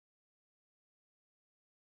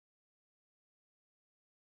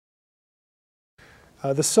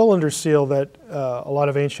The cylinder seal that a lot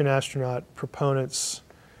of ancient astronaut proponents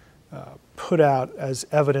put out as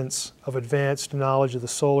evidence of advanced knowledge of the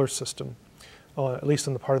solar system, at least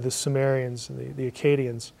on the part of the Sumerians and the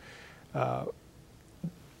Akkadians,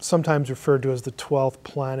 sometimes referred to as the 12th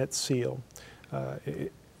planet seal.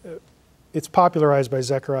 It's popularized by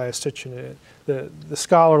Zecharia Sitchin. The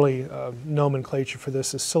scholarly nomenclature for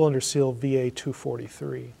this is cylinder seal VA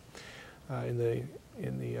 243 in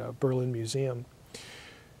the Berlin Museum.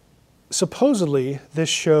 Supposedly, this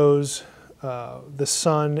shows the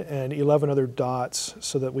sun and 11 other dots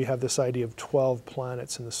so that we have this idea of 12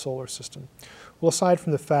 planets in the solar system. Well, aside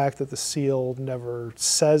from the fact that the seal never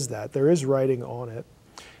says that, there is writing on it,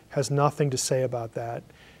 has nothing to say about that.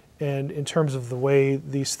 And in terms of the way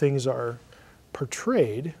these things are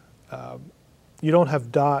portrayed, you don't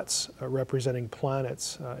have dots representing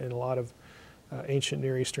planets in a lot of ancient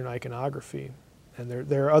Near Eastern iconography. And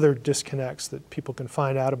there are other disconnects that people can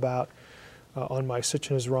find out about on my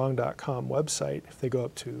sitchiniswrong.com website. If they go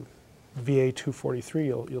up to VA 243,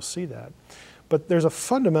 you'll see that. But there's a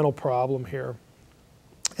fundamental problem here,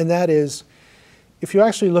 and that is, if you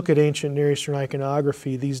actually look at ancient Near Eastern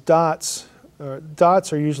iconography, these dots are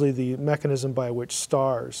usually the mechanism by which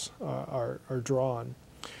stars are drawn.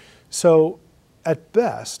 So at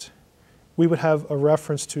best, we would have a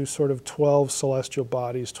reference to sort of 12 celestial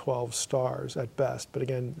bodies, 12 stars at best. But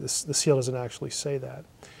again, the seal doesn't actually say that.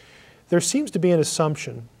 There seems to be an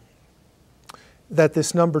assumption that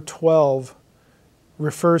this number 12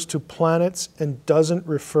 refers to planets and doesn't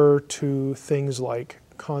refer to things like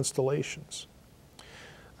constellations.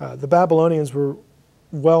 The Babylonians were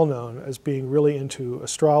well known as being really into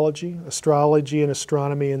astrology. Astrology and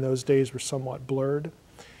astronomy in those days were somewhat blurred.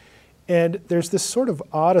 And there's this sort of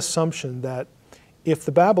odd assumption that if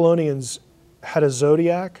the Babylonians had a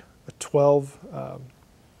zodiac, a 12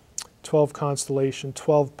 constellation,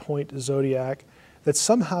 12-point zodiac, that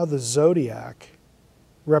somehow the zodiac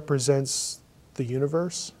represents the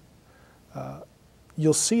universe.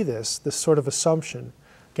 You'll see this sort of assumption,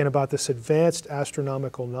 again, about this advanced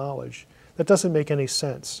astronomical knowledge that doesn't make any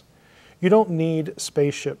sense. You don't need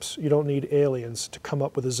spaceships, you don't need aliens to come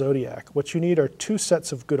up with a zodiac. What you need are two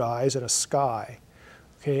sets of good eyes and a sky,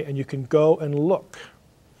 okay? And you can go and look.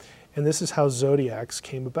 And this is how zodiacs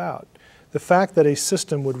came about. The fact that a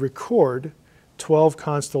system would record 12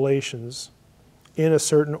 constellations in a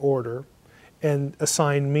certain order and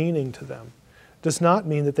assign meaning to them does not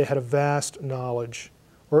mean that they had a vast knowledge,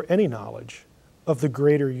 or any knowledge, of the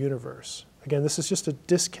greater universe. Again, this is just a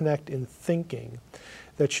disconnect in thinking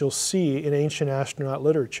that you'll see in ancient astronaut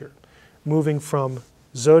literature, moving from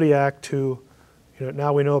zodiac to,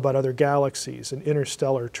 now we know about other galaxies and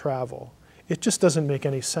interstellar travel. It just doesn't make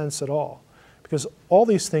any sense at all, because all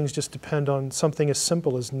these things just depend on something as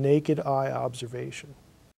simple as naked eye observation.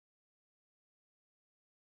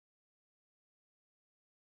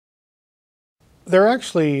 There are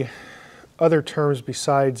actually other terms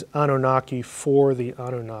besides Anunnaki for the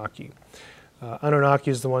Anunnaki.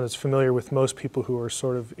 Anunnaki is the one that's familiar with most people who are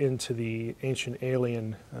sort of into the ancient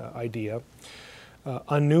alien idea.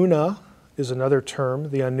 Anuna is another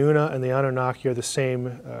term. The Anuna and the Anunnaki are the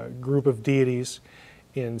same group of deities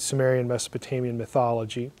in Sumerian Mesopotamian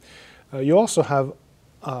mythology. You also have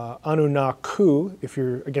Anunnaku. If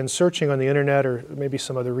you're, again, searching on the internet or maybe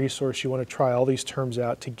some other resource, you want to try all these terms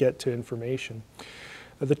out to get to information.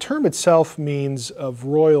 The term itself means of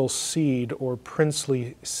royal seed or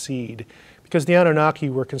princely seed, because the Anunnaki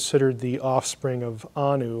were considered the offspring of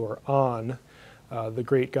Anu, or An, the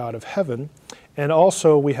great god of heaven. And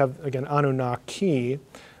also we have, again, Anunnaki.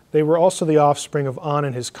 They were also the offspring of An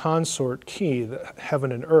and his consort Ki, the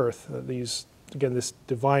heaven and earth. Again, this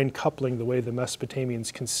divine coupling, the way the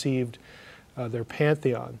Mesopotamians conceived their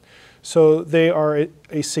pantheon. So they are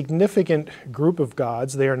a significant group of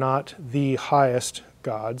gods. They are not the highest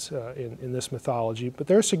gods in this mythology, but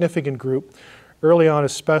they're a significant group. Early on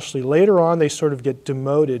especially. Later on they sort of get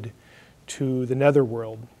demoted to the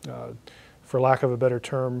netherworld. For lack of a better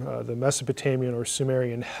term, the Mesopotamian or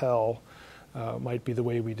Sumerian hell might be the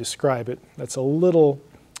way we describe it. That's a little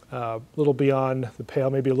beyond the pale,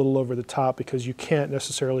 maybe a little over the top, because you can't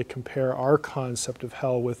necessarily compare our concept of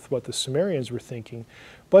hell with what the Sumerians were thinking,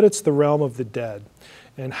 but it's the realm of the dead.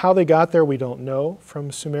 And how they got there we don't know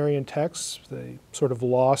from Sumerian texts. They sort of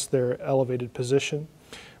lost their elevated position.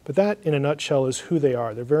 But that, in a nutshell, is who they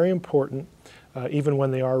are. They're very important, even when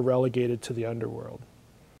they are relegated to the underworld.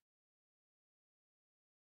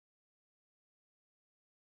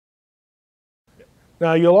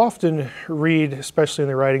 Now, you'll often read, especially in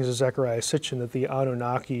the writings of Zecharia Sitchin, that the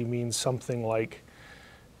Anunnaki means something like,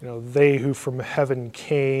 they who from heaven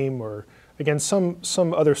came, or again,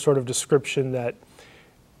 some other sort of description that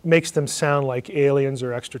makes them sound like aliens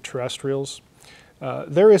or extraterrestrials.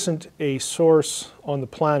 There isn't a source on the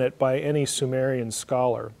planet by any Sumerian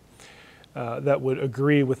scholar that would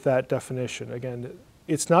agree with that definition. Again,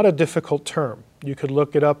 it's not a difficult term. You could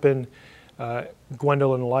look it up in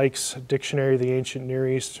Gwendolyn Lyke's Dictionary of the Ancient Near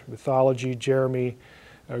East, Mythology. Jeremy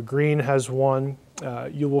Green has one.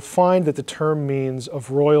 You will find that the term means of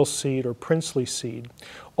royal seed or princely seed.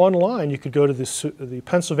 Online, you could go to the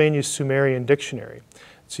Pennsylvania Sumerian Dictionary.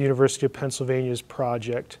 It's the University of Pennsylvania's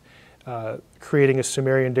project, creating a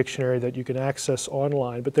Sumerian dictionary that you can access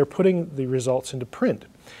online, but they're putting the results into print.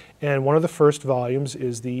 And one of the first volumes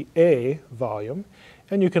is the A volume,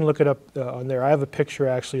 and you can look it up on there. I have a picture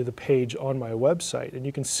actually of the page on my website, and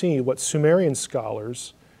you can see what Sumerian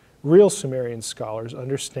scholars, real Sumerian scholars,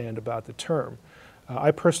 understand about the term.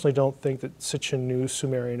 I personally don't think that Sitchin knew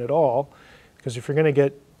Sumerian at all, because if you're going to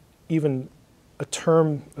get even a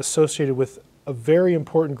term associated with a very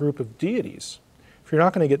important group of deities, if you're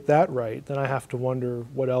not going to get that right, then I have to wonder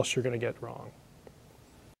what else you're going to get wrong.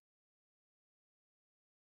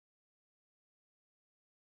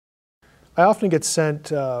 I often get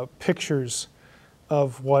sent pictures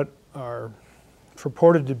of what are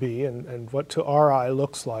purported to be and what to our eye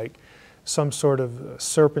looks like some sort of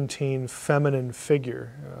serpentine feminine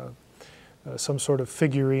figure, some sort of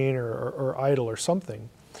figurine or idol or something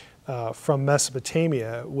from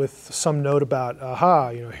Mesopotamia with some note about,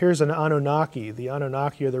 aha, you know, here's an Anunnaki. The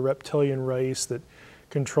Anunnaki are the reptilian race that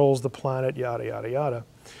controls the planet, yada, yada, yada.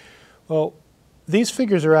 Well, these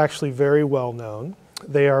figures are actually very well known.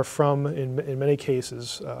 They are from, in many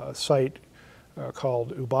cases, a site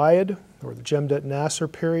called Ubaid, or the Jemdet Nasser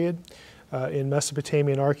period, in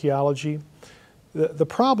Mesopotamian archaeology. The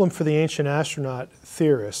problem for the ancient astronaut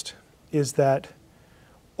theorist is that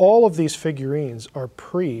all of these figurines are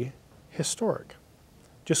prehistoric.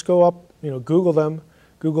 Just go up, you know, Google them,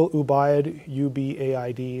 Google Ubaid,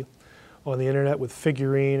 U-B-A-I-D, on the internet with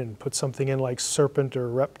figurine and put something in like serpent or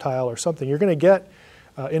reptile or something. You're going to get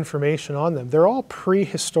information on them. They're all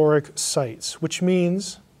prehistoric sites, which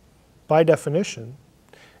means, by definition,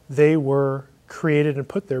 they were created and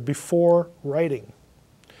put there before writing.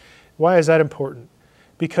 Why is that important?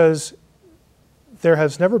 Because there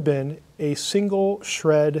has never been a single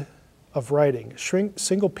shred of writing,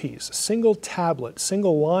 single piece, single tablet,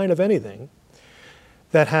 single line of anything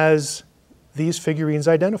that has these figurines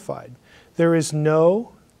identified. There is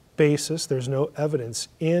no basis, there's no evidence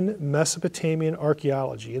in Mesopotamian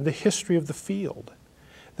archaeology, in the history of the field,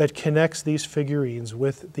 that connects these figurines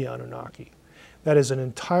with the Anunnaki. That is an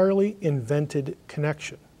entirely invented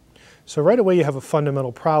connection. So right away you have a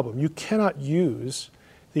fundamental problem. You cannot use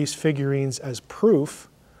these figurines as proof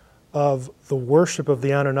of the worship of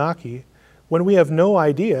the Anunnaki when we have no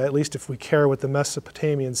idea, at least if we care what the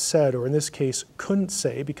Mesopotamians said, or in this case couldn't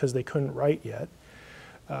say because they couldn't write yet.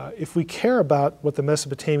 If we care about what the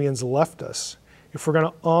Mesopotamians left us, if we're going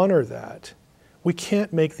to honor that, we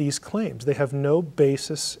can't make these claims. They have no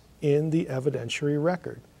basis in the evidentiary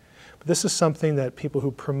record. But this is something that people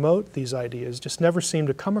who promote these ideas just never seem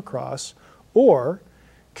to come across or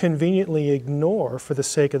conveniently ignore for the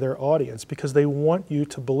sake of their audience, because they want you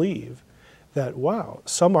to believe that, wow,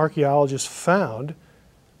 some archaeologists found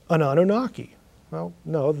an Anunnaki. Well,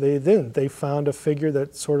 no, they didn't. They found a figure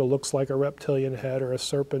that sort of looks like a reptilian head or a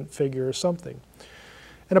serpent figure or something.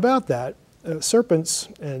 And about that, serpents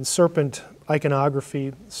and serpent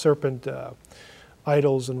iconography, serpent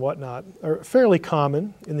idols and whatnot are fairly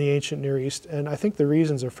common in the ancient Near East, and I think the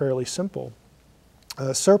reasons are fairly simple.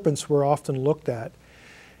 Serpents were often looked at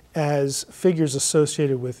as figures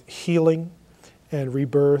associated with healing and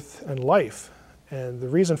rebirth and life, and the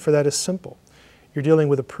reason for that is simple. You're dealing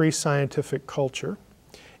with a pre-scientific culture,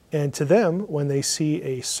 and to them, when they see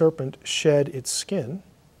a serpent shed its skin,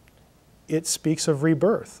 it speaks of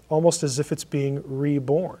rebirth, almost as if it's being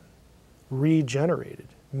reborn, regenerated,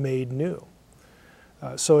 made new.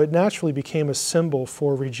 So it naturally became a symbol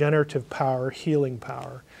for regenerative power, healing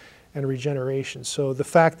power, and regeneration. So the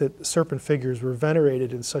fact that serpent figures were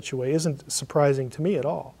venerated in such a way isn't surprising to me at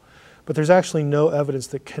all. But there's actually no evidence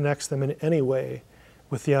that connects them in any way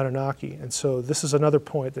with the Anunnaki. And so this is another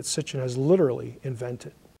point that Sitchin has literally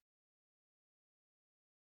invented.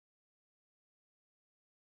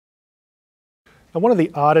 And one of the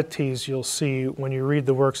oddities you'll see when you read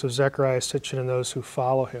the works of Zecharia Sitchin and those who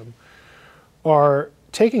follow him are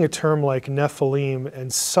taking a term like Nephilim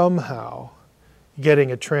and somehow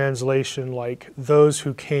getting a translation like those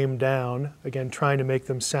who came down, again trying to make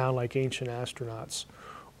them sound like ancient astronauts,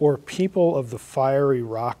 or people of the fiery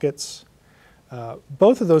rockets.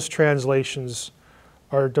 Both of those translations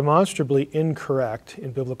are demonstrably incorrect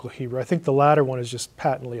in biblical Hebrew. I think the latter one is just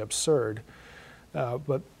patently absurd.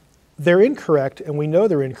 But they're incorrect, and we know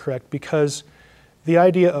they're incorrect because the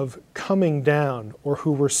idea of coming down or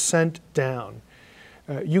who were sent down,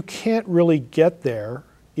 you can't really get there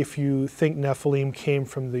if you think Nephilim came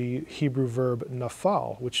from the Hebrew verb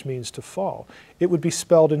nafal, which means to fall. It would be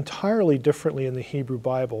spelled entirely differently in the Hebrew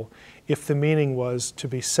Bible if the meaning was to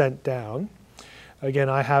be sent down. Again,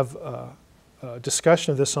 I have a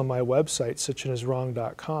discussion of this on my website,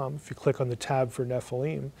 sitchiniswrong.com, if you click on the tab for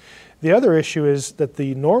Nephilim. The other issue is that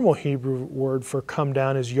the normal Hebrew word for come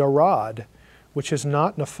down is yarad, which is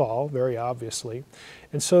not nafal, very obviously.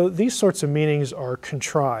 And so these sorts of meanings are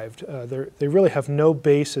contrived. They really have no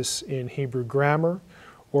basis in Hebrew grammar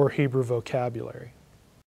or Hebrew vocabulary.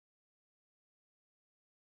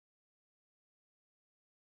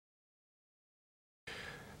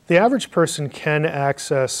 The average person can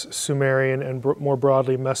access Sumerian and more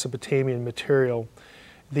broadly Mesopotamian material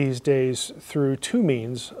these days through two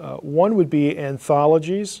means. One would be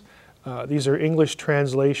anthologies. These are English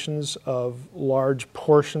translations of large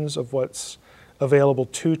portions of what's available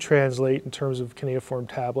to translate in terms of cuneiform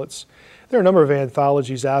tablets. There are a number of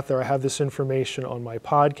anthologies out there. I have this information on my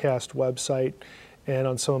podcast website and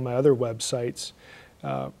on some of my other websites.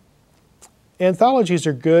 Anthologies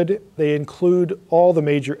are good. They include all the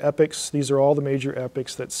major epics. These are all the major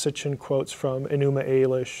epics that Sitchin quotes from: Enuma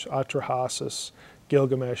Elish, Atrahasis,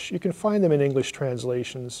 Gilgamesh. You can find them in English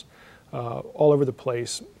translations all over the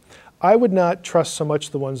place. I would not trust so much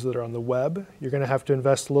the ones that are on the web. You're going to have to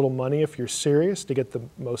invest a little money if you're serious to get the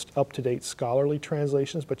most up-to-date scholarly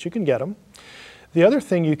translations, but you can get them. The other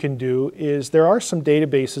thing you can do is there are some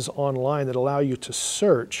databases online that allow you to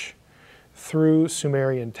search through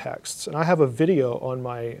Sumerian texts. And I have a video on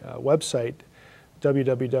my website,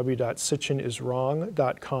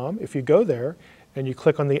 www.sitchiniswrong.com. If you go there and you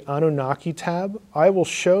click on the Anunnaki tab, I will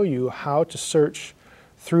show you how to search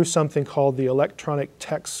through something called the Electronic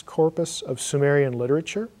Text Corpus of Sumerian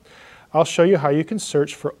Literature. I'll show you how you can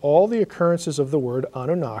search for all the occurrences of the word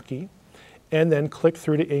Anunnaki and then click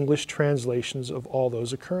through to English translations of all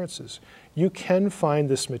those occurrences. You can find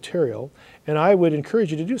this material, and I would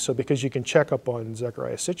encourage you to do so because you can check up on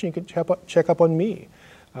Zecharia Sitchin, you can check up on me.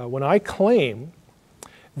 When I claim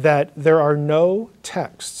that there are no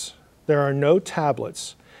texts, there are no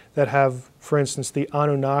tablets that have, for instance, the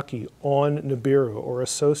Anunnaki on Nibiru or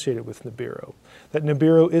associated with Nibiru, that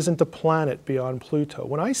Nibiru isn't a planet beyond Pluto.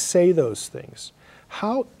 When I say those things,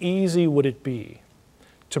 how easy would it be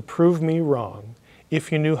to prove me wrong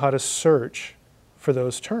if you knew how to search for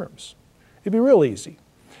those terms? It'd be real easy.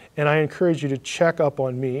 And I encourage you to check up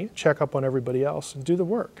on me, check up on everybody else, and do the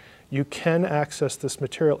work. You can access this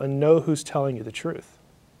material and know who's telling you the truth.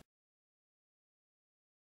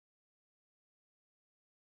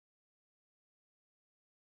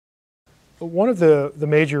 One of the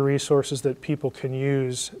major resources that people can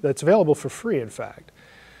use, that's available for free in fact,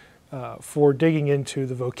 for digging into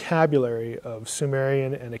the vocabulary of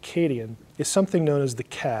Sumerian and Akkadian is something known as the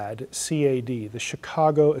CAD, C-A-D, the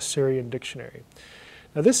Chicago Assyrian Dictionary.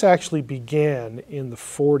 Now this actually began in the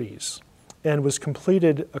 40s and was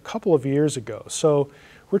completed a couple of years ago. So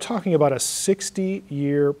we're talking about a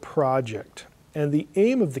 60-year project. And the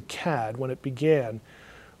aim of the CAD when it began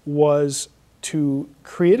was to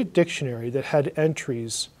create a dictionary that had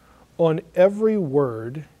entries on every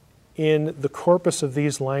word in the corpus of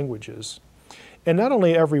these languages. And not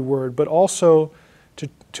only every word, but also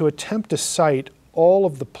to attempt to cite all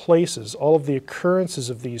of the places, all of the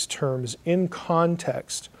occurrences of these terms in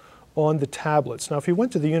context on the tablets. Now, if you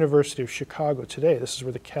went to the University of Chicago today, this is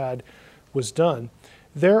where the CAD was done,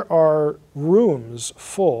 there are rooms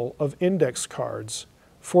full of index cards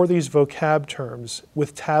for these vocab terms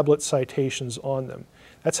with tablet citations on them.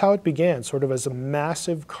 That's how it began, sort of as a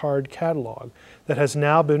massive card catalog that has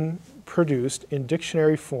now been produced in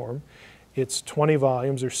dictionary form. It's 20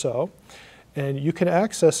 volumes or so, and you can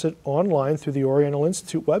access it online through the Oriental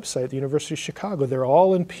Institute website, the University of Chicago. They're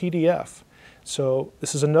all in PDF. So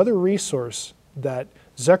this is another resource that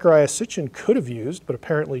Zecharia Sitchin could have used, but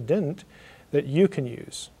apparently didn't, that you can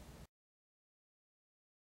use.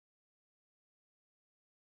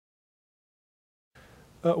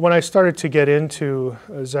 When I started to get into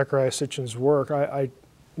Zecharia Sitchin's work, I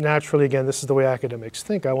naturally, again, this is the way academics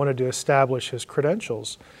think, I wanted to establish his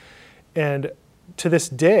credentials. And to this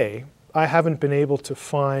day, I haven't been able to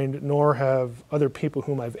find, nor have other people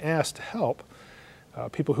whom I've asked to help,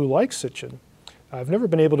 people who like Sitchin, I've never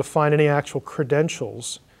been able to find any actual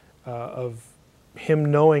credentials of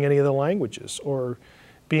him knowing any of the languages or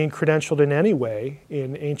being credentialed in any way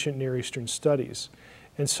in ancient Near Eastern studies.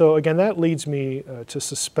 And so again, that leads me to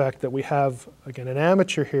suspect that we have, again, an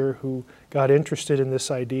amateur here who got interested in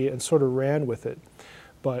this idea and sort of ran with it.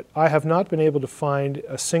 But I have not been able to find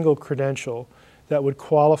a single credential that would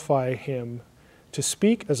qualify him to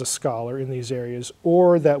speak as a scholar in these areas,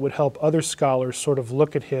 or that would help other scholars sort of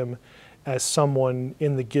look at him as someone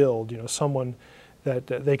in the guild, someone that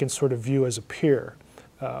they can sort of view as a peer.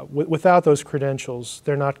 Without those credentials,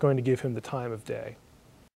 they're not going to give him the time of day.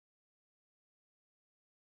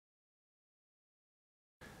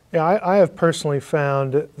 Yeah, I have personally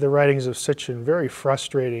found the writings of Sitchin very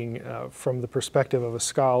frustrating from the perspective of a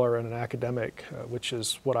scholar and an academic, which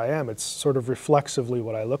is what I am. It's sort of reflexively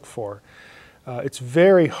what I look for. It's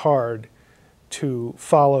very hard to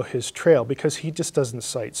follow his trail because he just doesn't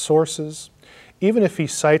cite sources. Even if he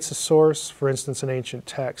cites a source, for instance, an ancient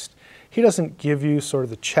text, he doesn't give you sort of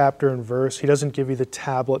the chapter and verse. He doesn't give you the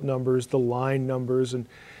tablet numbers, the line numbers, and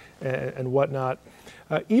whatnot.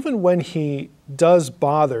 Even when he does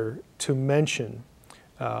bother to mention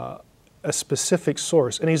a specific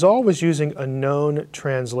source, and he's always using a known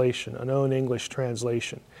translation, a known English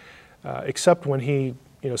translation, except when he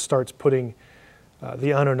starts putting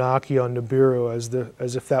the Anunnaki on Nibiru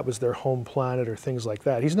as if that was their home planet or things like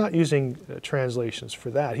that. He's not using translations for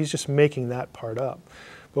that. He's just making that part up.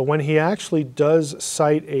 But when he actually does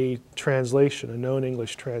cite a translation, a known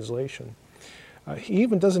English translation, he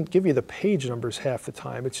even doesn't give you the page numbers half the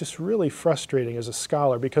time. It's just really frustrating as a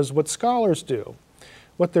scholar, because what scholars do,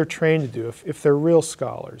 what they're trained to do, if they're real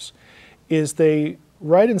scholars, is they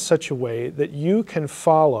write in such a way that you can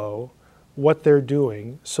follow what they're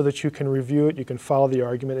doing so that you can review it, you can follow the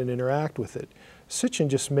argument and interact with it. Sitchin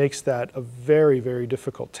just makes that a very, very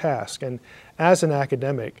difficult task. And as an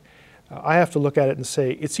academic, I have to look at it and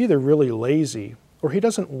say, it's either really lazy or he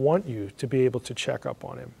doesn't want you to be able to check up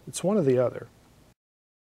on him. It's one or the other.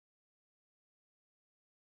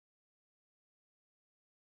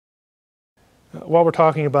 While we're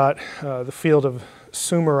talking about the field of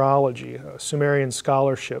Sumerology, Sumerian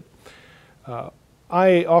scholarship,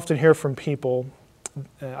 I often hear from people,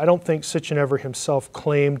 I don't think Sitchin ever himself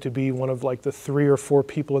claimed to be one of like the 3 or 4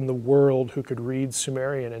 people in the world who could read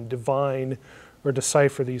Sumerian and divine or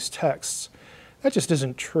decipher these texts. That just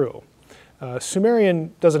isn't true.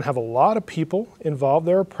 Sumerian doesn't have a lot of people involved.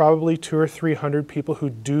 There are probably 200 or 300 people who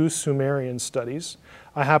do Sumerian studies.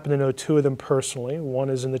 I happen to know 2 of them personally. One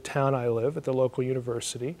is in the town I live at the local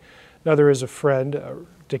university. Another is a friend,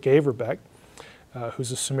 Dick Averbeck,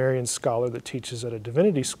 who's a Sumerian scholar that teaches at a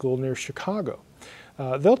divinity school near Chicago.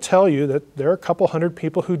 They'll tell you that there are a couple hundred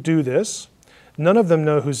people who do this. None of them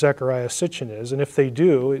know who Zecharia Sitchin is, and if they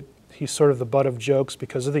do, he's sort of the butt of jokes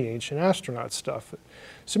because of the ancient astronaut stuff.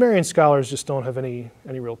 Sumerian scholars just don't have any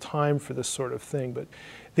real time for this sort of thing, but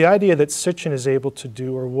the idea that Sitchin is able to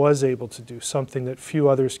do or was able to do something that few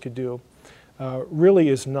others could do really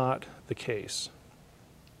is not the case.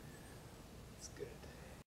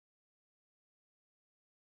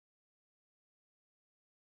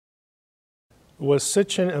 Was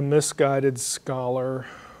Sitchin a misguided scholar,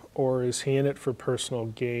 or is he in it for personal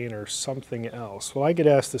gain or something else? Well, I get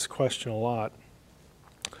asked this question a lot.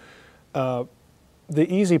 The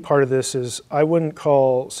easy part of this is I wouldn't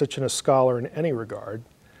call Sitchin a scholar in any regard,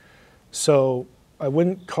 so I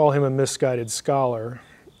wouldn't call him a misguided scholar.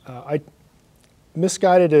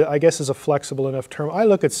 Misguided, I guess, is a flexible enough term. I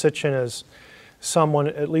look at Sitchin as someone,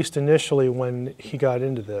 at least initially when he got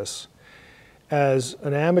into this, as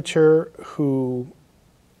an amateur who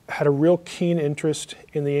had a real keen interest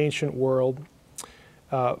in the ancient world,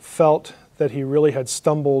 felt that he really had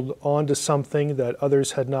stumbled onto something that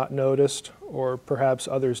others had not noticed, or perhaps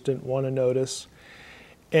others didn't want to notice.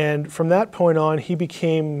 And from that point on, he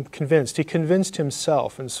became convinced. He convinced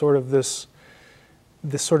himself, and sort of this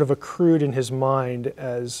sort of accrued in his mind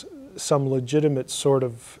as some legitimate sort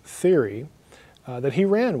of theory that he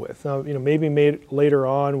ran with. Now, maybe later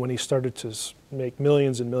on when he started to make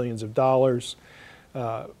millions and millions of dollars,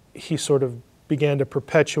 he sort of began to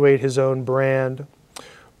perpetuate his own brand,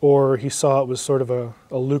 or he saw it was sort of a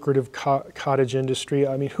lucrative cottage industry.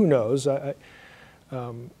 I mean, who knows?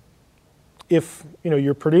 If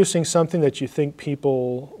you're producing something that you think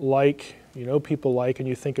people like, and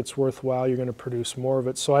you think it's worthwhile, you're going to produce more of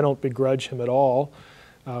it. So I don't begrudge him at all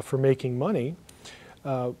for making money.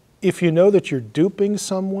 If you know that you're duping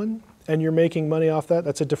someone and you're making money off that,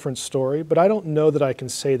 that's a different story. But I don't know that I can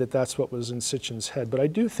say that that's what was in Sitchin's head. But I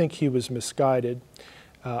do think he was misguided.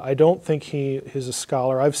 I don't think he is a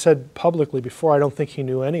scholar. I've said publicly before, I don't think he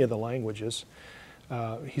knew any of the languages.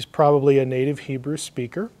 He's probably a native Hebrew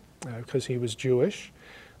speaker because he was Jewish.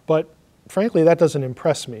 But frankly, that doesn't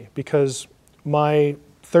impress me, because my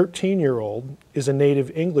 13-year-old is a native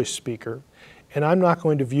English speaker, and I'm not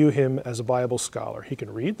going to view him as a Bible scholar. He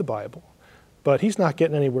can read the Bible, but he's not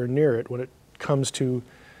getting anywhere near it when it comes to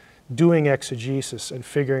doing exegesis and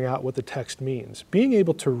figuring out what the text means. Being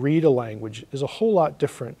able to read a language is a whole lot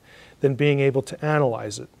different than being able to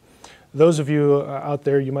analyze it. Those of you out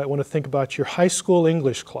there, you might want to think about your high school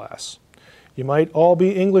English class. You might all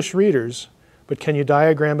be English readers, but can you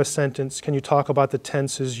diagram a sentence? Can you talk about the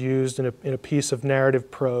tenses used in a piece of narrative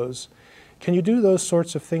prose? Can you do those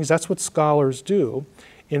sorts of things? That's what scholars do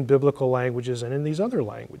in biblical languages and in these other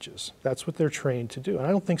languages. That's what they're trained to do. And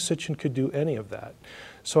I don't think Sitchin could do any of that.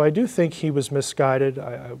 So I do think he was misguided.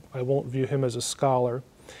 I won't view him as a scholar.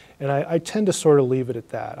 And I tend to sort of leave it at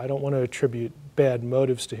that. I don't want to attribute bad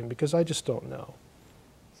motives to him because I just don't know.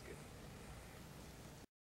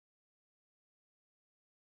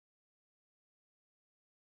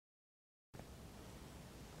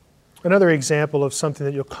 Another example of something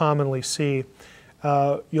that you'll commonly see,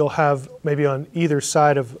 you'll have maybe on either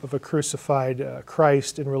side of a crucified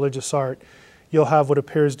Christ in religious art, you'll have what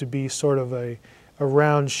appears to be sort of a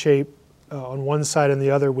round shape on one side and the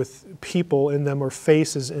other with people in them or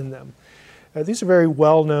faces in them. These are very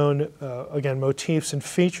well-known, again, motifs and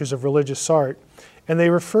features of religious art, and they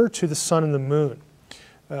refer to the sun and the moon.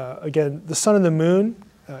 Again, the sun and the moon,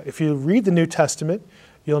 if you read the New Testament,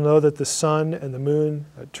 you'll know that the sun and the moon,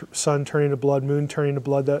 sun turning to blood, moon turning to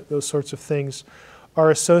blood, those sorts of things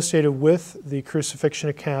are associated with the crucifixion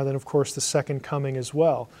account and, of course, the second coming as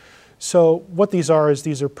well. So what these are is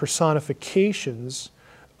these are personifications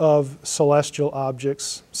of celestial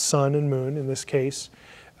objects, sun and moon in this case,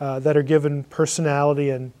 that are given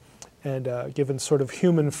personality and given sort of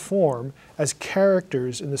human form as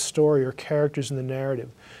characters in the story or characters in the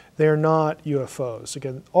narrative. They are not UFOs.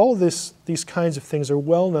 Again, all of these kinds of things are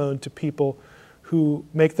well known to people who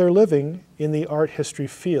make their living in the art history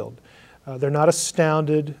field. They're not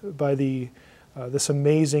astounded by this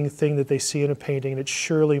amazing thing that they see in a painting, and it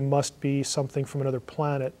surely must be something from another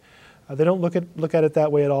planet. They don't look at it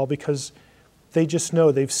that way at all because they just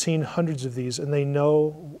know they've seen hundreds of these and they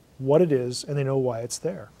know what it is and they know why it's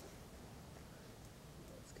there.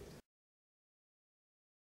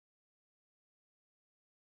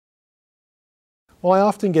 Well, I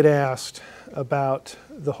often get asked about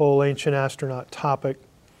the whole ancient astronaut topic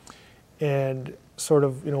and sort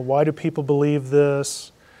of, why do people believe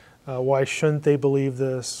this? Why shouldn't they believe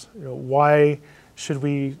this? Why should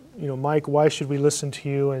we, Mike, why should we listen to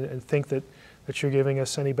you and think that you're giving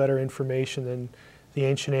us any better information than the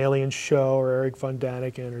Ancient Aliens show or Eric von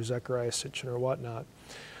Daniken or Zechariah Sitchin or whatnot?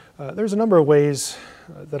 There's a number of ways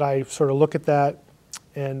that I sort of look at that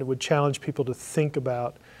and would challenge people to think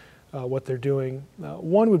about what they're doing.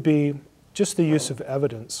 One would be just the use of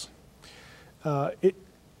evidence.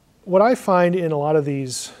 What I find in a lot of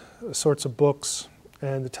these sorts of books,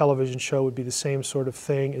 and the television show would be the same sort of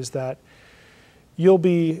thing, is that you'll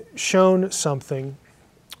be shown something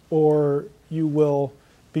or you will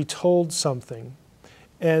be told something,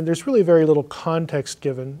 and there's really very little context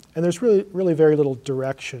given, and there's really very little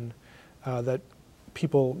direction that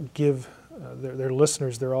people give their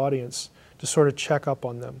listeners, their audience, to sort of check up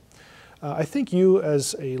on them. I think you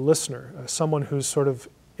as a listener, someone who's sort of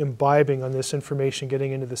imbibing on this information,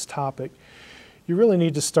 getting into this topic, you really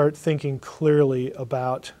need to start thinking clearly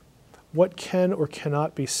about what can or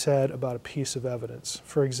cannot be said about a piece of evidence.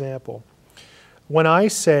 For example, when I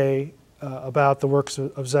say about the works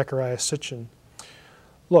of Zechariah Sitchin,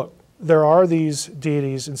 look, there are these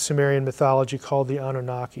deities in Sumerian mythology called the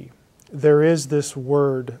Anunnaki. There is this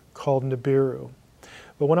word called Nibiru.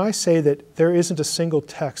 But when I say that there isn't a single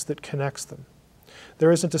text that connects them,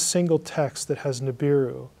 there isn't a single text that has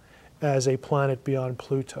Nibiru as a planet beyond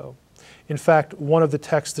Pluto. In fact, one of the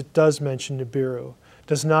texts that does mention Nibiru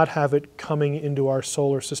does not have it coming into our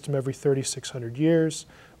solar system every 3,600 years,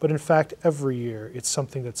 but in fact every year it's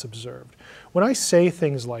something that's observed. When I say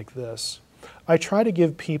things like this, I try to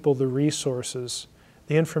give people the resources,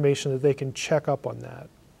 the information that they can check up on that,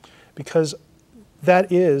 because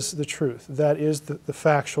that is the truth. That is the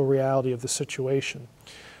factual reality of the situation.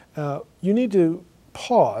 You need to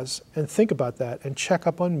pause and think about that and check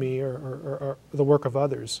up on me or the work of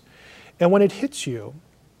others. And when it hits you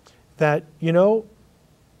that,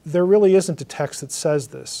 there really isn't a text that says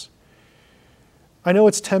this, I know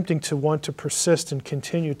it's tempting to want to persist and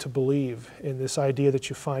continue to believe in this idea that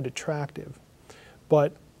you find attractive,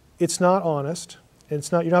 but it's not honest, and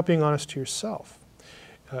you're not being honest to yourself.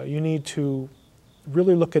 You need to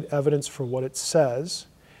really look at evidence for what it says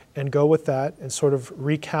and go with that and sort of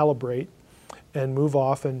recalibrate and move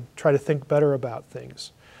off and try to think better about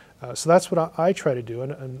things. So that's what I try to do,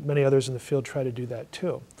 and many others in the field try to do that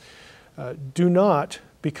too. Do not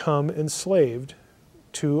become enslaved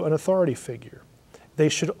to an authority figure. They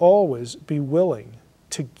should always be willing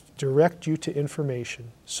to direct you to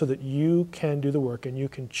information so that you can do the work and you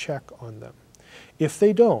can check on them. If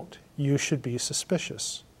they don't, you should be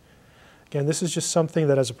suspicious. Again, this is just something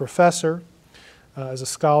that as a professor, as a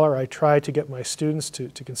scholar, I try to get my students to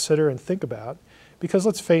consider and think about, because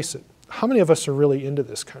let's face it, how many of us are really into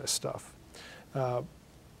this kind of stuff?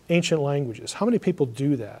 Ancient languages, how many people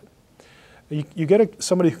do that? You get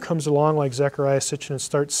somebody who comes along like Zecharia Sitchin and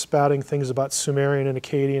starts spouting things about Sumerian and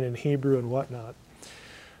Akkadian and Hebrew and whatnot.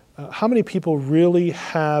 How many people really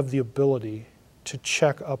have the ability to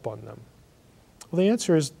check up on them? Well, the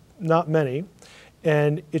answer is not many,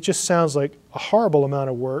 and it just sounds like a horrible amount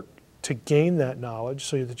of work to gain that knowledge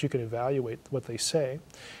so that you can evaluate what they say.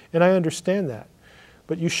 And I understand that.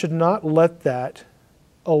 But you should not let that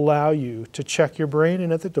allow you to check your brain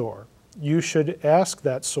in at the door. You should ask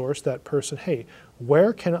that source, that person, hey,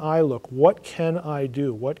 where can I look? What can I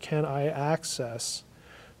do? What can I access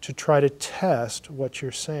to try to test what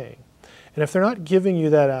you're saying? And if they're not giving you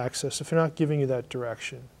that access, if they're not giving you that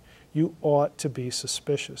direction, you ought to be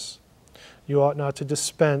suspicious. You ought not to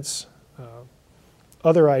dispense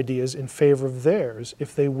other ideas in favor of theirs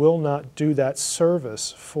if they will not do that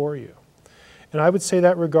service for you. And I would say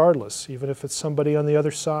that regardless, even if it's somebody on the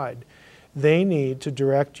other side. They need to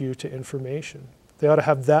direct you to information. They ought to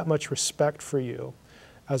have that much respect for you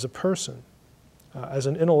as a person, as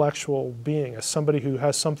an intellectual being, as somebody who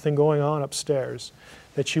has something going on upstairs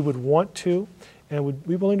that you would want to and would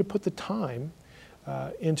be willing to put the time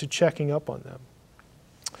into checking up on them.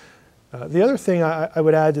 The other thing I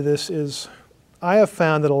would add to this is I have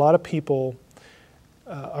found that a lot of people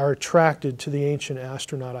are attracted to the ancient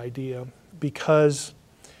astronaut idea because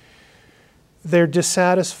they're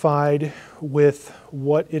dissatisfied with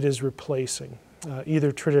what it is replacing,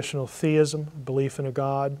 either traditional theism, belief in a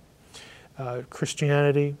God,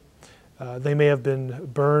 Christianity. They may have been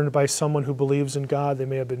burned by someone who believes in God. They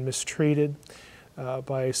may have been mistreated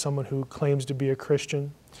by someone who claims to be a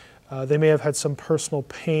Christian. They may have had some personal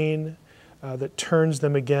pain that turns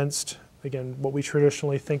them against, again, what we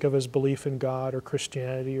traditionally think of as belief in God or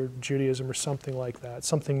Christianity or Judaism or something like that,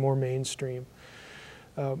 something more mainstream.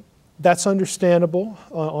 That's understandable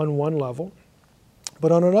on one level.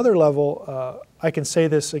 But on another level, I can say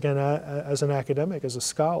this again as an academic, as a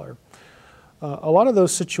scholar. A lot of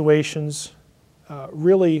those situations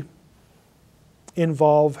really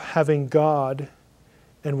involve having God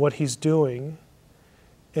and what He's doing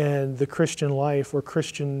and the Christian life or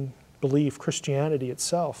Christian belief, Christianity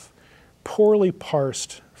itself, poorly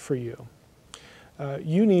parsed for you.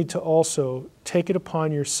 You need to also take it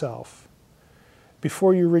upon yourself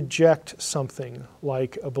before you reject something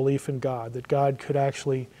like a belief in God, that God could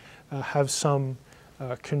actually have some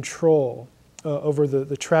control over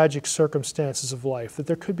the tragic circumstances of life, that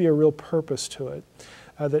there could be a real purpose to it,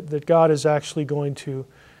 that God is actually going to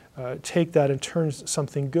take that and turn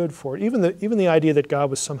something good for it. Even the idea that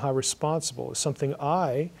God was somehow responsible is something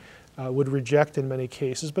I would reject in many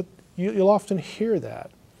cases, but you'll often hear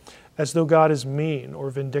that as though God is mean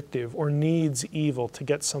or vindictive or needs evil to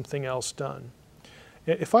get something else done.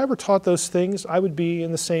 If I were taught those things, I would be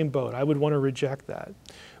in the same boat. I would want to reject that.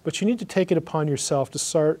 But you need to take it upon yourself to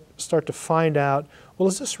start to find out, well,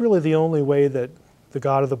 is this really the only way that the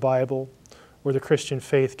God of the Bible or the Christian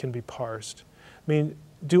faith can be parsed? I mean,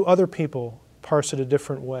 do other people parse it a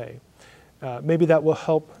different way? Maybe that will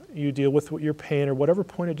help you deal with your pain or whatever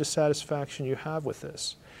point of dissatisfaction you have with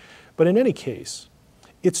this. But in any case,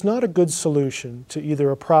 it's not a good solution to either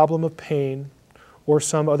a problem of pain or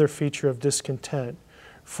some other feature of discontent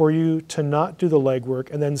for you to not do the legwork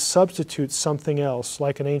and then substitute something else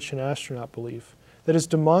like an ancient astronaut belief that is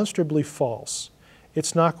demonstrably false.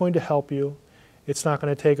 It's not going to help you. It's not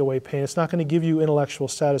going to take away pain. It's not going to give you intellectual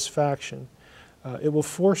satisfaction. It will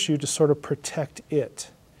force you to sort of protect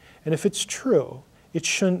it. And if it's true, it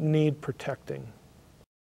shouldn't need protecting.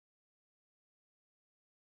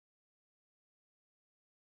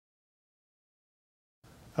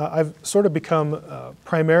 I've sort of become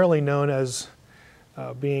primarily known as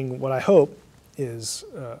being what I hope is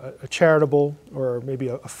a charitable or maybe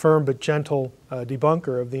a firm but gentle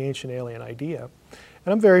debunker of the ancient alien idea.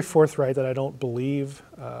 And I'm very forthright that I don't believe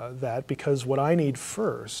that, because what I need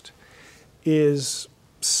first is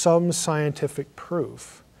some scientific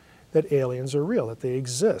proof that aliens are real, that they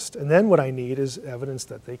exist. And then what I need is evidence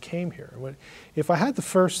that they came here. If I had the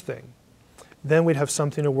first thing, then we'd have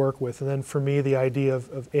something to work with. And then for me, the idea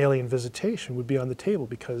of alien visitation would be on the table,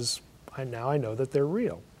 because now I know that they're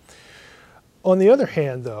real. On the other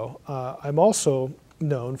hand, though, I'm also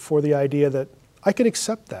known for the idea that I could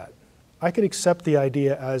accept that. I could accept the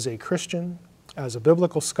idea as a Christian, as a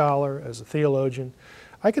biblical scholar, as a theologian.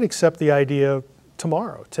 I could accept the idea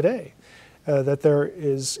tomorrow, today, that there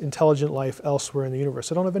is intelligent life elsewhere in the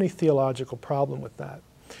universe. I don't have any theological problem with that.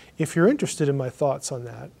 If you're interested in my thoughts on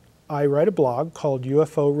that, I write a blog called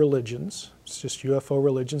UFO Religions. It's just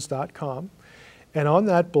uforeligions.com. And on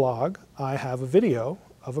that blog, I have a video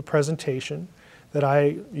of a presentation that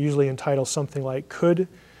I usually entitle something like, "Could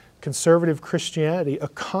Conservative Christianity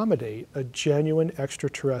accommodate a genuine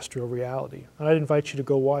extraterrestrial reality?" And I'd invite you to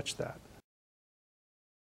go watch that.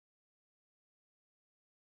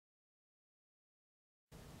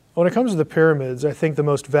 When it comes to the pyramids, I think the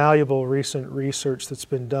most valuable recent research that's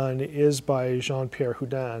been done is by Jean-Pierre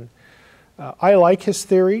Houdin. I like his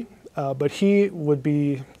theory, but he would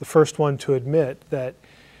be the first one to admit that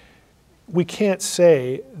we can't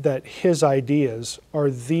say that his ideas are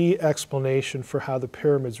the explanation for how the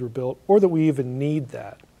pyramids were built, or that we even need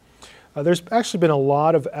that. There's actually been a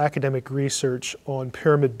lot of academic research on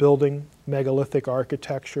pyramid building, megalithic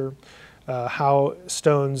architecture, how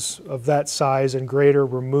stones of that size and greater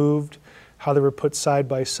were moved, how they were put side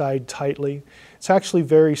by side tightly. It's actually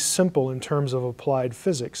very simple in terms of applied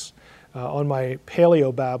physics. On my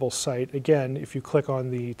Paleobabble site, again, if you click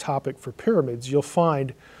on the topic for pyramids, you'll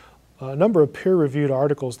find a number of peer-reviewed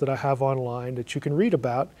articles that I have online that you can read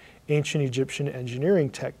about ancient Egyptian engineering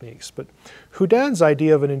techniques. But Houdin's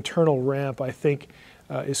idea of an internal ramp, I think,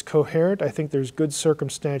 is coherent. I think there's good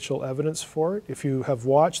circumstantial evidence for it. If you have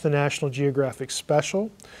watched the National Geographic special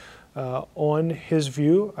on his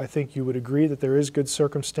view, I think you would agree that there is good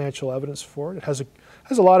circumstantial evidence for it. It has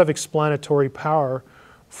a lot of explanatory power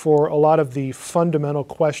for a lot of the fundamental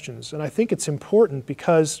questions. And I think it's important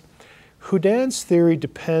because Houdin's theory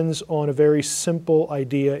depends on a very simple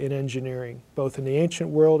idea in engineering, both in the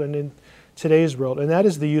ancient world and in today's world, and that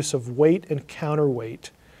is the use of weight and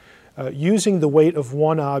counterweight, using the weight of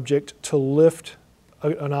one object to lift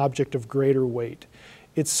an object of greater weight.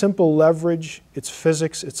 It's simple leverage, it's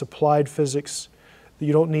physics, it's applied physics.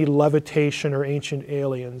 You don't need levitation or ancient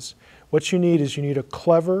aliens. What you need is a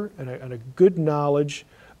clever and a good knowledge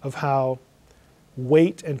of how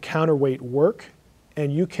weight and counterweight work,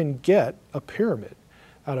 and you can get a pyramid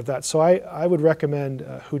out of that. So I would recommend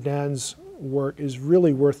Houdin's work is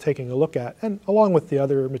really worth taking a look at, and along with the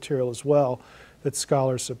other material as well that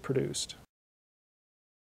scholars have produced.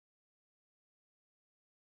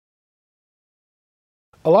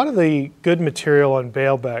 A lot of the good material on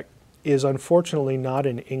Baalbek is unfortunately not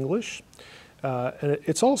in English. And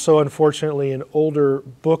it's also, unfortunately, in older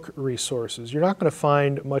book resources. You're not going to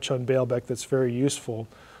find much on Baalbek that's very useful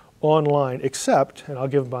online, except, and I'll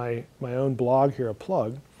give my own blog here a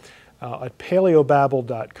plug, at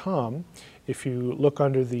paleobabble.com. If you look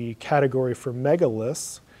under the category for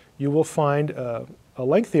megaliths, you will find a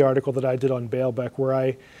lengthy article that I did on Baalbek, where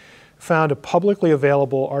I found a publicly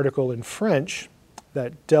available article in French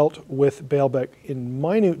that dealt with Baalbek in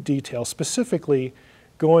minute detail, specifically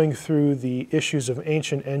going through the issues of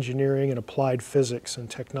ancient engineering and applied physics and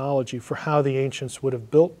technology for how the ancients would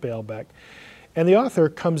have built Baalbek. And the author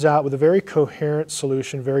comes out with a very coherent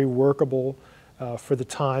solution, very workable for the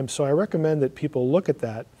time. So I recommend that people look at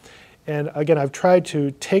that. And again, I've tried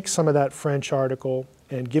to take some of that French article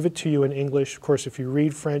and give it to you in English. Of course, if you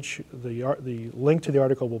read French, the link to the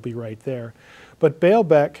article will be right there. But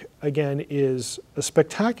Baalbek, again, is a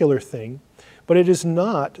spectacular thing, but it is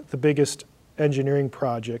not the biggest engineering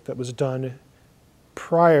project that was done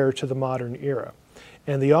prior to the modern era.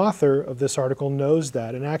 And the author of this article knows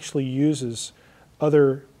that and actually uses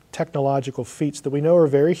other technological feats that we know are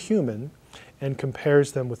very human and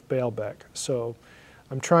compares them with Baalbek. So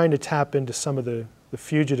I'm trying to tap into some of the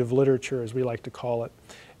fugitive literature, as we like to call it,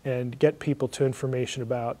 and get people to information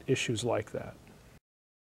about issues like that.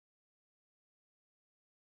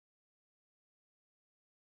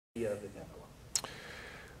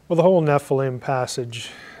 Well, the whole Nephilim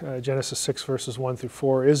passage, Genesis 6 verses 1 through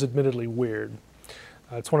 4, is admittedly weird.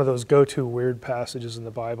 It's one of those go-to weird passages in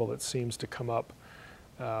the Bible that seems to come up,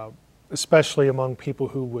 especially among people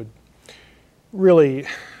who would really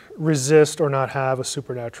resist or not have a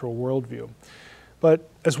supernatural worldview. But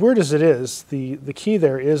as weird as it is, the key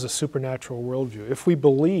there is a supernatural worldview. If we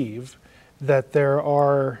believe that there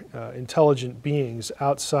are intelligent beings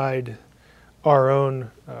outside our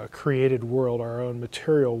own created world, our own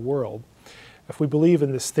material world, if we believe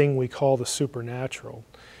in this thing we call the supernatural,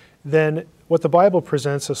 then what the Bible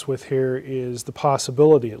presents us with here is the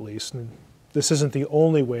possibility, at least, and this isn't the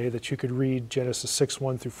only way that you could read Genesis 6,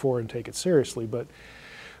 1 through 4 and take it seriously, but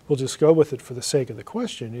we'll just go with it for the sake of the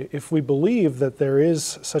question. If we believe that there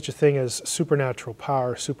is such a thing as supernatural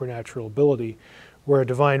power, supernatural ability, where a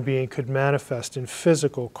divine being could manifest in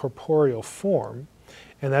physical, corporeal form,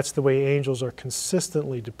 and that's the way angels are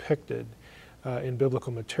consistently depicted in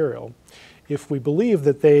biblical material. If we believe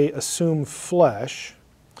that they assume flesh,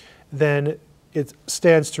 then it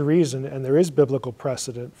stands to reason, and there is biblical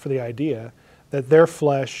precedent for the idea, that their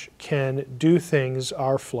flesh can do things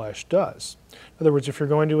our flesh does. In other words, if you're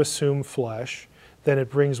going to assume flesh, then it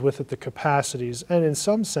brings with it the capacities, and in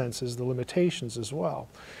some senses, the limitations as well.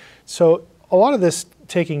 So a lot of this,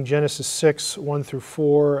 taking Genesis 6, 1 through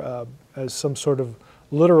 4, as some sort of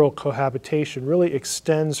literal cohabitation, really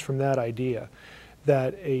extends from that idea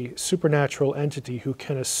that a supernatural entity who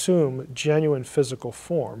can assume genuine physical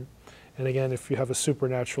form, and again, if you have a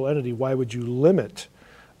supernatural entity, why would you limit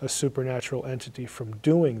a supernatural entity from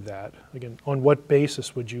doing that? Again, on what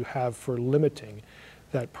basis would you have for limiting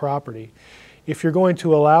that property? If you're going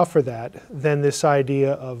to allow for that, then this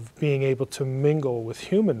idea of being able to mingle with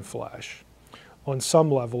human flesh on some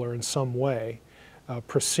level or in some way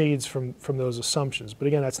proceeds from those assumptions. But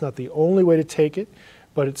again, that's not the only way to take it,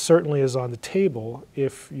 but it certainly is on the table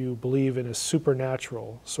if you believe in a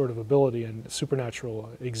supernatural sort of ability and supernatural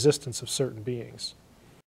existence of certain beings.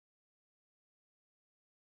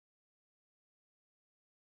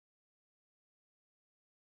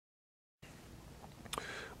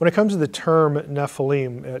 When it comes to the term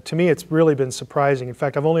Nephilim, to me it's really been surprising. In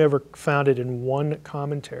fact, I've only ever found it in one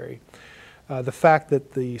commentary. The fact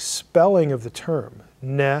that the spelling of the term,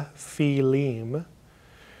 Nephilim,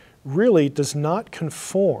 really does not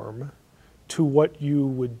conform to what you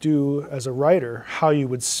would do as a writer, how you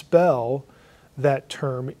would spell that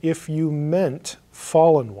term if you meant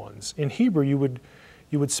fallen ones. In Hebrew,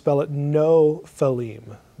 you would spell it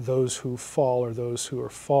no-phalim, those who fall or those who are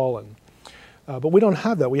fallen. But we don't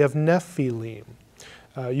have that. We have Nephilim.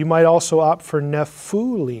 You might also opt for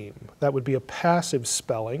Nephulim. That would be a passive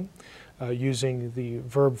spelling using the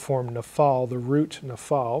verb form nafal, the root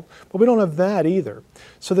nafal. But we don't have that either.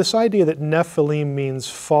 So this idea that Nephilim means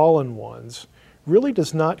fallen ones really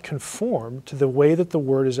does not conform to the way that the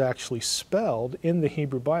word is actually spelled in the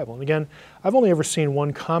Hebrew Bible. And again, I've only ever seen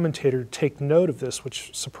one commentator take note of this,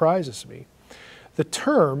 which surprises me. The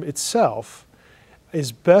term itself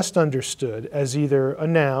is best understood as either a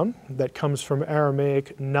noun that comes from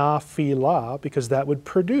Aramaic naphilah, because that would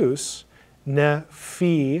produce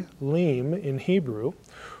nephilim in Hebrew,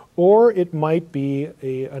 or it might be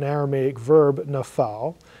an Aramaic verb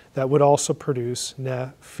nafal that would also produce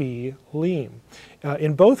nephilim.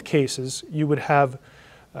 In both cases, you would have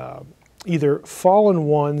either fallen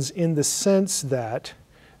ones in the sense that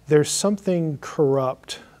there's something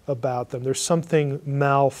corrupt about them, there's something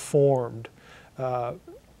malformed,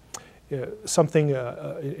 something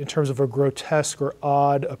in terms of a grotesque or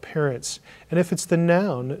odd appearance. And if it's the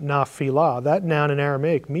noun, naphilah, that noun in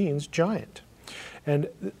Aramaic means giant. And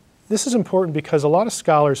this is important because a lot of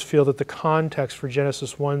scholars feel that the context for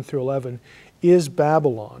Genesis 1 through 11 is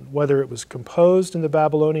Babylon, whether it was composed in the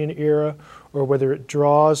Babylonian era or whether it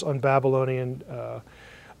draws on Babylonian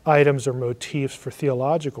items or motifs for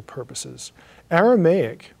theological purposes.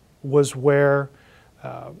 Aramaic was where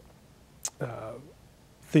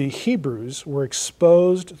the Hebrews were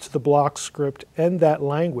exposed to the block script and that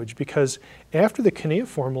language, because after the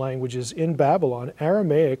cuneiform languages in Babylon,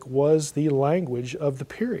 Aramaic was the language of the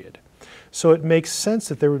period. So it makes sense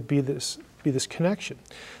that there would be this connection.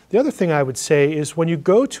 The other thing I would say is when you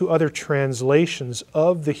go to other translations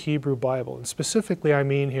of the Hebrew Bible, and specifically I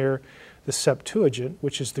mean here the Septuagint,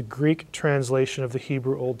 which is the Greek translation of the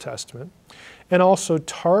Hebrew Old Testament, and also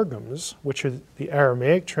Targums, which are the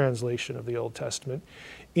Aramaic translation of the Old Testament,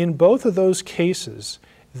 in both of those cases,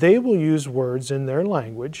 they will use words in their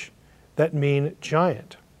language that mean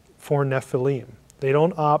giant for Nephilim. They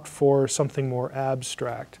don't opt for something more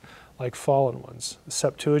abstract like fallen ones. The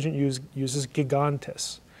Septuagint uses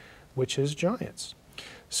gigantes, which is giants.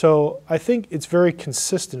 So I think it's very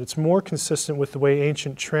consistent. It's more consistent with the way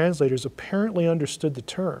ancient translators apparently understood the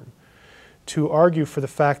term, to argue for the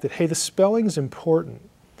fact that, hey, the spelling's important,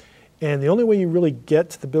 and the only way you really get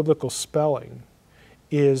to the biblical spelling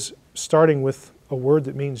is starting with a word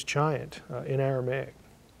that means giant in Aramaic.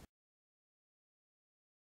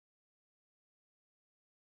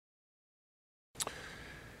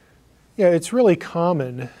 Yeah, it's really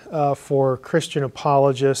common for Christian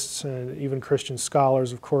apologists and even Christian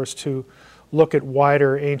scholars, of course, to look at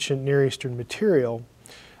wider ancient Near Eastern material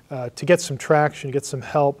to get some traction, to get some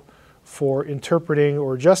help for interpreting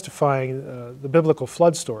or justifying the biblical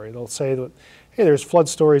flood story. They'll say that, hey, there's flood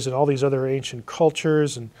stories in all these other ancient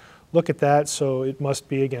cultures, and look at that, so it must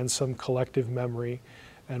be, again, some collective memory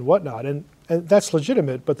and whatnot. And that's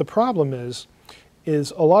legitimate, but the problem is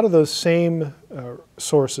a lot of those same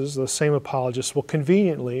sources, those same apologists will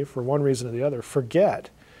conveniently, for one reason or the other, forget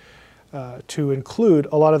to include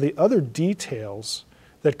a lot of the other details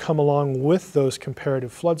that come along with those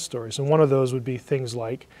comparative flood stories. And one of those would be things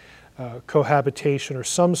like cohabitation or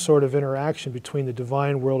some sort of interaction between the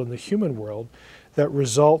divine world and the human world that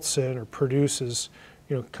results in or produces,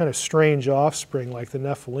 kind of strange offspring like the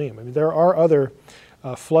Nephilim. I mean, there are other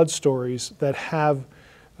flood stories that have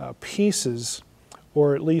pieces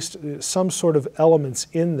or at least some sort of elements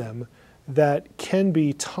in them that can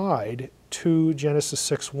be tied to Genesis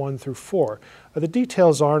 6, 1 through 4. The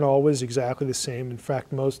details aren't always exactly the same. In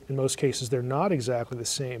fact, in most cases, they're not exactly the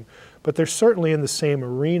same, but they're certainly in the same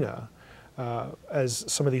arena as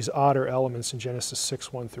some of these odder elements in Genesis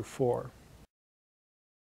 6, 1 through 4.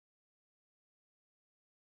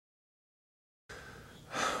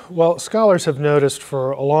 Well, scholars have noticed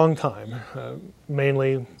for a long time,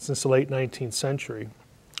 mainly since the late 19th century,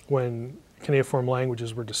 when cuneiform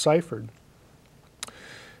languages were deciphered,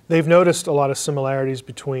 they've noticed a lot of similarities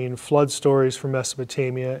between flood stories from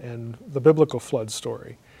Mesopotamia and the biblical flood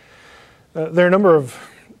story. There are a number of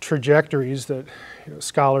trajectories that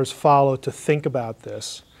scholars follow to think about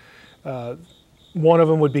this. One of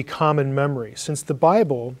them would be common memory. Since the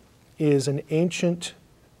Bible is an ancient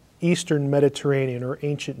Eastern Mediterranean or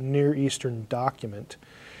ancient Near Eastern document,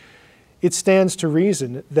 it stands to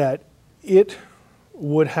reason that it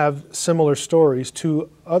would have similar stories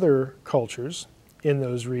to other cultures in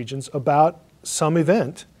those regions about some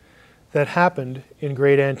event that happened in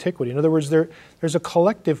great antiquity. In other words, there's a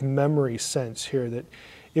collective memory sense here that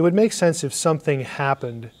it would make sense if something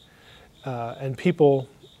happened and people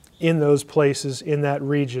in those places, in that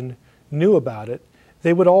region, knew about it.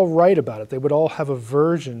 They would all write about it. They would all have a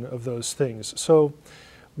version of those things. So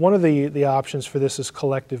one of the options for this is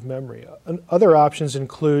collective memory. Other options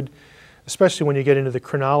include, especially when you get into the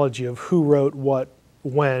chronology of who wrote what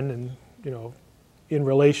when, and in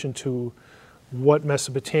relation to what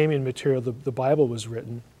Mesopotamian material the Bible was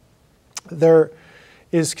written, there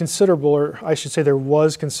is considerable, or I should say there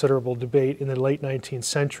was considerable debate in the late 19th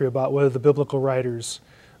century about whether the biblical writers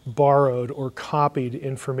borrowed or copied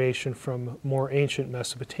information from more ancient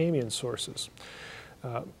Mesopotamian sources.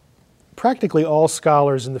 Practically all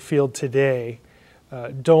scholars in the field today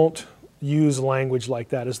don't use language like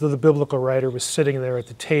that, as though the biblical writer was sitting there at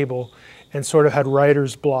the table and sort of had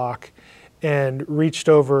writer's block and reached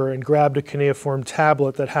over and grabbed a cuneiform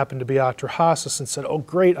tablet that happened to be Atrahasis and said, "Oh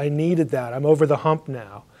great, I needed that. I'm over the hump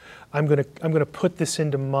now. I'm going to put this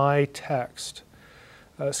into my text."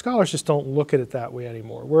 Scholars just don't look at it that way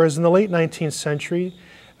anymore. Whereas in the late 19th century,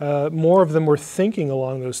 more of them were thinking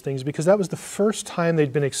along those things because that was the first time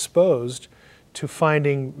they'd been exposed to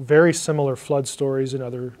finding very similar flood stories in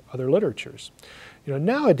other literatures.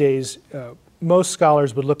 Nowadays, most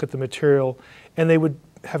scholars would look at the material and they would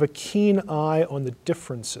have a keen eye on the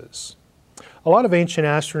differences. A lot of ancient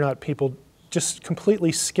astronaut people just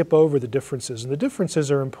completely skip over the differences. And the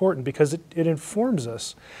differences are important because it informs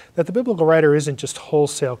us that the biblical writer isn't just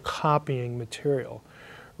wholesale copying material.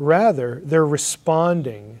 Rather, they're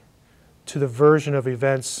responding to the version of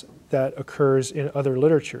events that occurs in other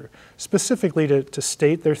literature, specifically to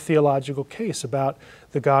state their theological case about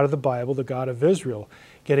the God of the Bible, the God of Israel,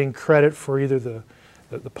 getting credit for either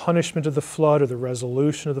the punishment of the flood or the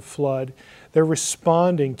resolution of the flood. They're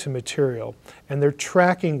responding to material and they're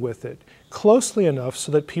tracking with it closely enough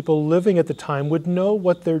so that people living at the time would know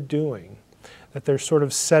what they're doing, that they're sort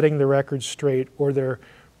of setting the record straight, or they're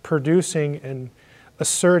producing and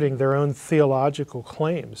asserting their own theological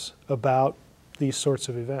claims about these sorts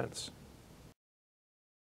of events.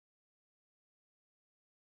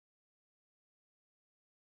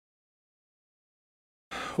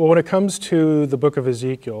 Well, when it comes to the book of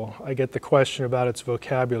Ezekiel, I get the question about its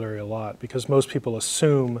vocabulary a lot because most people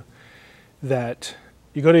assume that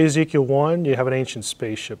you go to Ezekiel 1, you have an ancient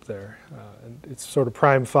spaceship there. And it's sort of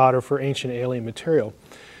prime fodder for ancient alien material.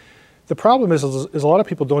 The problem is a lot of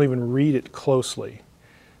people don't even read it closely.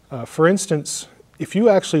 For instance, if you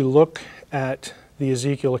actually look at the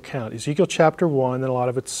Ezekiel account, Ezekiel chapter 1, and a lot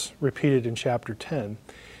of it's repeated in chapter 10.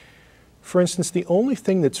 For instance, the only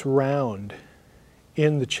thing that's round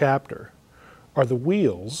in the chapter are the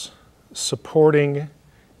wheels supporting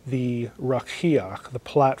the rachiach, the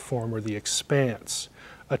platform or the expanse,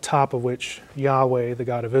 atop of which Yahweh, the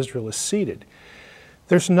God of Israel, is seated.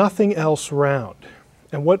 There's nothing else round.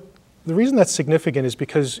 And the reason that's significant is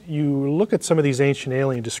because you look at some of these ancient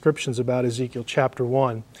alien descriptions about Ezekiel chapter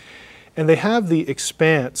 1, and they have the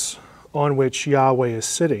expanse on which Yahweh is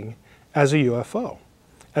sitting, as a UFO,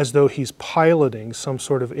 as though he's piloting some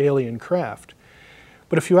sort of alien craft.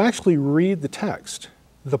 But if you actually read the text,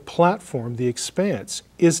 the platform, the expanse,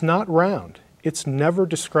 is not round. It's never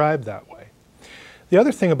described that way. The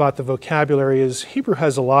other thing about the vocabulary is Hebrew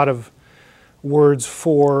has a lot of words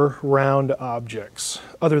for round objects,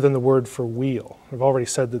 other than the word for wheel. I've already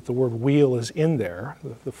said that the word wheel is in there,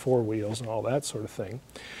 the four wheels and all that sort of thing.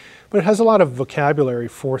 But it has a lot of vocabulary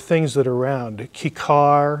for things that are round.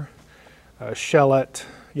 Kikar, shelet,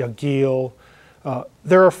 yagil.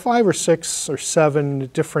 There are 5 or 6 or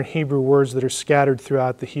 7 different Hebrew words that are scattered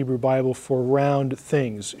throughout the Hebrew Bible for round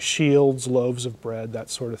things, shields, loaves of bread, that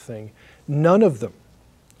sort of thing. None of them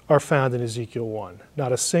are found in Ezekiel 1,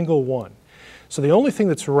 not a single one. So the only thing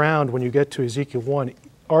that's round when you get to Ezekiel 1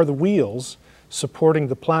 are the wheels supporting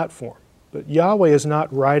the platform. But Yahweh is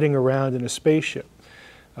not riding around in a spaceship.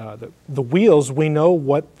 The wheels, we know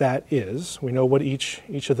what that is. We know what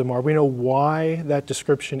each of them are. We know why that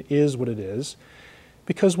description is what it is,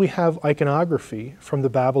 because we have iconography from the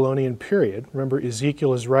Babylonian period. Remember,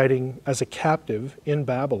 Ezekiel is writing as a captive in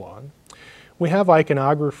Babylon. We have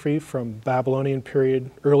iconography from Babylonian period,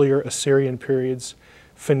 earlier Assyrian periods,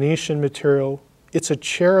 Phoenician material. It's a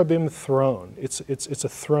cherubim throne. It's a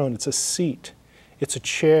throne. It's a seat. It's a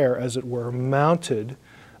chair, as it were, mounted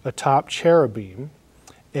atop cherubim.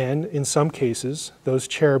 And in some cases, those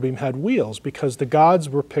cherubim had wheels because the gods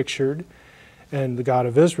were pictured, and the God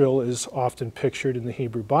of Israel is often pictured in the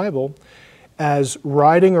Hebrew Bible as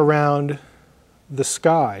riding around the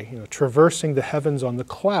sky, traversing the heavens on the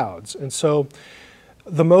clouds. And so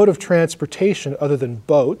the mode of transportation, other than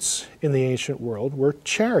boats in the ancient world, were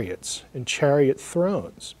chariots and chariot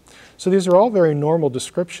thrones. So these are all very normal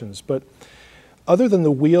descriptions, but other than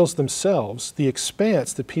the wheels themselves, the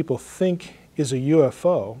expanse that people think is a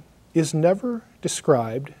UFO is never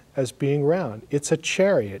described as being round. It's a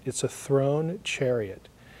chariot. It's a throne chariot.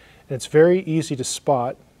 And it's very easy to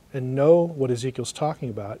spot and know what Ezekiel's talking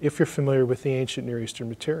about if you're familiar with the ancient Near Eastern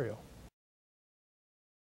material.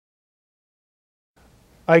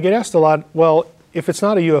 I get asked a lot, well, if it's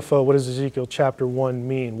not a UFO, what does Ezekiel chapter 1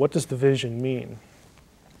 mean? What does the vision mean?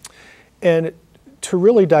 And to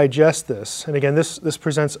really digest this, and again, this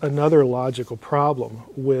presents another logical problem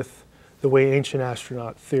with the way ancient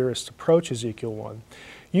astronaut theorists approach Ezekiel 1.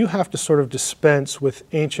 You have to sort of dispense with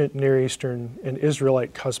ancient Near Eastern and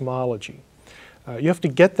Israelite cosmology. You have to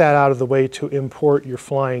get that out of the way to import your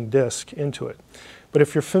flying disc into it. But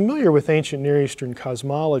if you're familiar with ancient Near Eastern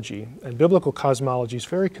cosmology, and biblical cosmology is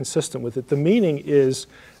very consistent with it, the meaning is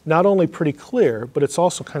not only pretty clear, but it's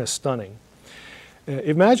also kind of stunning.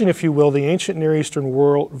 Imagine, if you will, the ancient Near Eastern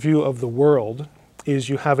world view of the world is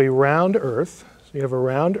you have a round earth. So you have a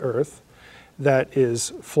round earth that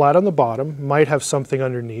is flat on the bottom, might have something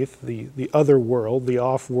underneath, the other world, the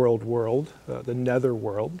off-world world, the nether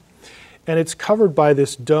world. And it's covered by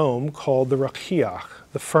this dome called the Rachiach,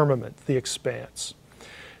 the firmament, the expanse.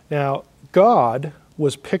 Now, God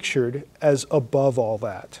was pictured as above all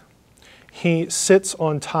that. He sits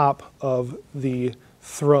on top of the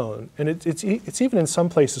throne, and it's even in some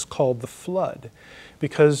places called the flood,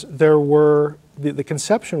 because there were, the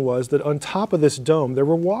conception was that on top of this dome there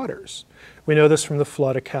were waters. We know this from the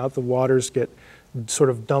flood account. The waters get sort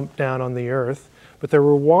of dumped down on the earth, but there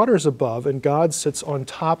were waters above, and God sits on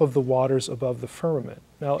top of the waters above the firmament.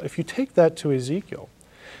 Now, if you take that to Ezekiel,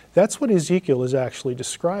 that's what Ezekiel is actually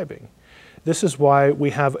describing. This is why we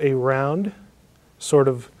have a round sort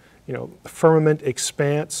of, firmament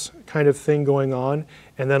expanse kind of thing going on,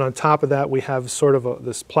 and then on top of that we have sort of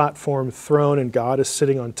this platform throne, and God is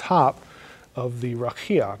sitting on top of the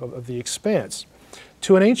Rachiach, of the expanse.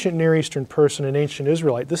 To an ancient Near Eastern person, an ancient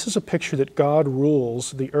Israelite, this is a picture that God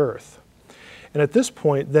rules the earth. And at this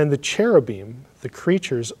point, then the cherubim, the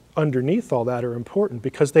creatures underneath all that, are important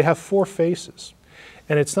because they have 4 faces.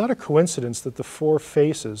 And it's not a coincidence that the 4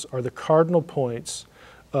 faces are the cardinal points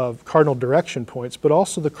of cardinal direction points, but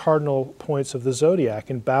also the cardinal points of the zodiac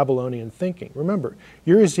in Babylonian thinking. Remember,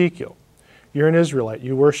 you're Ezekiel, you're an Israelite,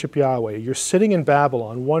 you worship Yahweh, you're sitting in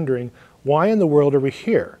Babylon wondering, why in the world are we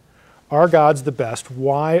here? Our God's the best,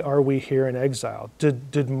 why are we here in exile?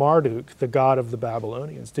 Did Marduk, the god of the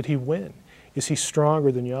Babylonians, did he win? Is he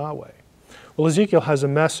stronger than Yahweh? Well, Ezekiel has a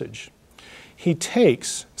message. He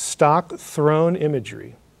takes stock throne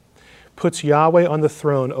imagery, puts Yahweh on the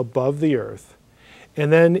throne above the earth, and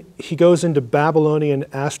then he goes into Babylonian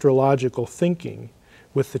astrological thinking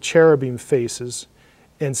with the cherubim faces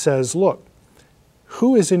and says, look,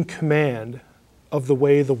 who is in command of the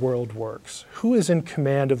way the world works? Who is in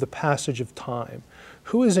command of the passage of time?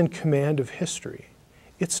 Who is in command of history?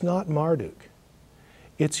 It's not Marduk.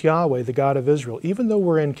 It's Yahweh, the God of Israel. Even though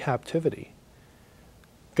we're in captivity,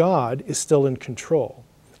 God is still in control.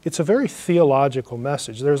 It's a very theological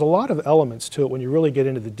message. There's a lot of elements to it when you really get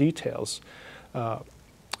into the details.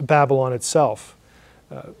 Babylon itself,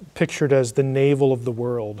 pictured as the navel of the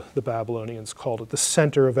world, the Babylonians called it, the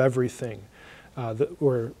center of everything,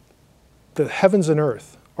 where the heavens and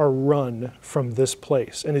earth are run from this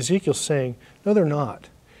place. And Ezekiel's saying, no, they're not.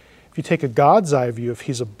 If you take a God's eye view, if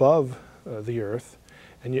he's above the earth,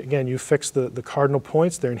 and again, you fix the cardinal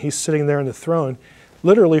points there, and he's sitting there on the throne,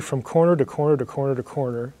 literally from corner to corner to corner to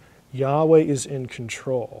corner, Yahweh is in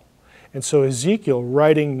control. And so Ezekiel,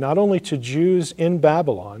 writing not only to Jews in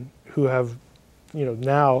Babylon, who have,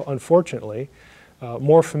 now, unfortunately,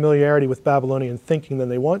 more familiarity with Babylonian thinking than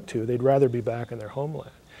they want to. They'd rather be back in their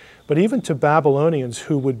homeland. But even to Babylonians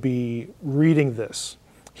who would be reading this,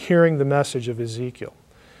 hearing the message of Ezekiel,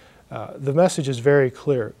 the message is very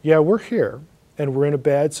clear. Yeah, we're here, and we're in a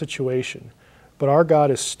bad situation, but our God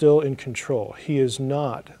is still in control. He is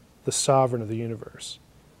not the sovereign of the universe.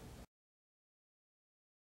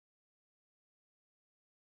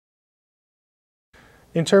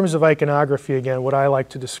 In terms of iconography, again, what I like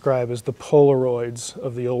to describe as the Polaroids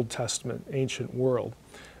of the Old Testament ancient world.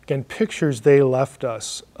 Again, pictures they left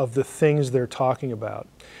us of the things they're talking about.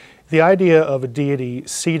 The idea of a deity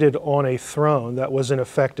seated on a throne that was in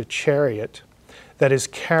effect a chariot that is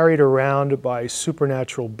carried around by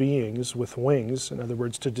supernatural beings with wings, in other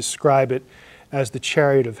words, to describe it as the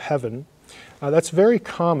chariot of heaven, that's very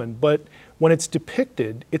common, but when it's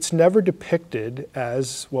depicted, it's never depicted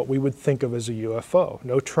as what we would think of as a UFO.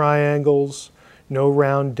 No triangles, no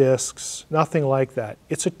round discs, nothing like that.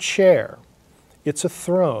 It's a chair. It's a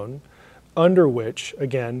throne under which,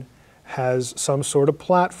 again, has some sort of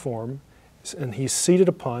platform, and he's seated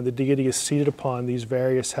upon, the deity is seated upon these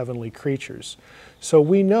various heavenly creatures. So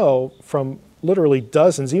we know from literally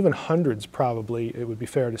dozens, even hundreds probably, it would be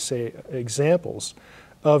fair to say, examples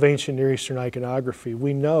of ancient Near Eastern iconography,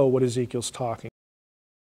 we know what Ezekiel's talking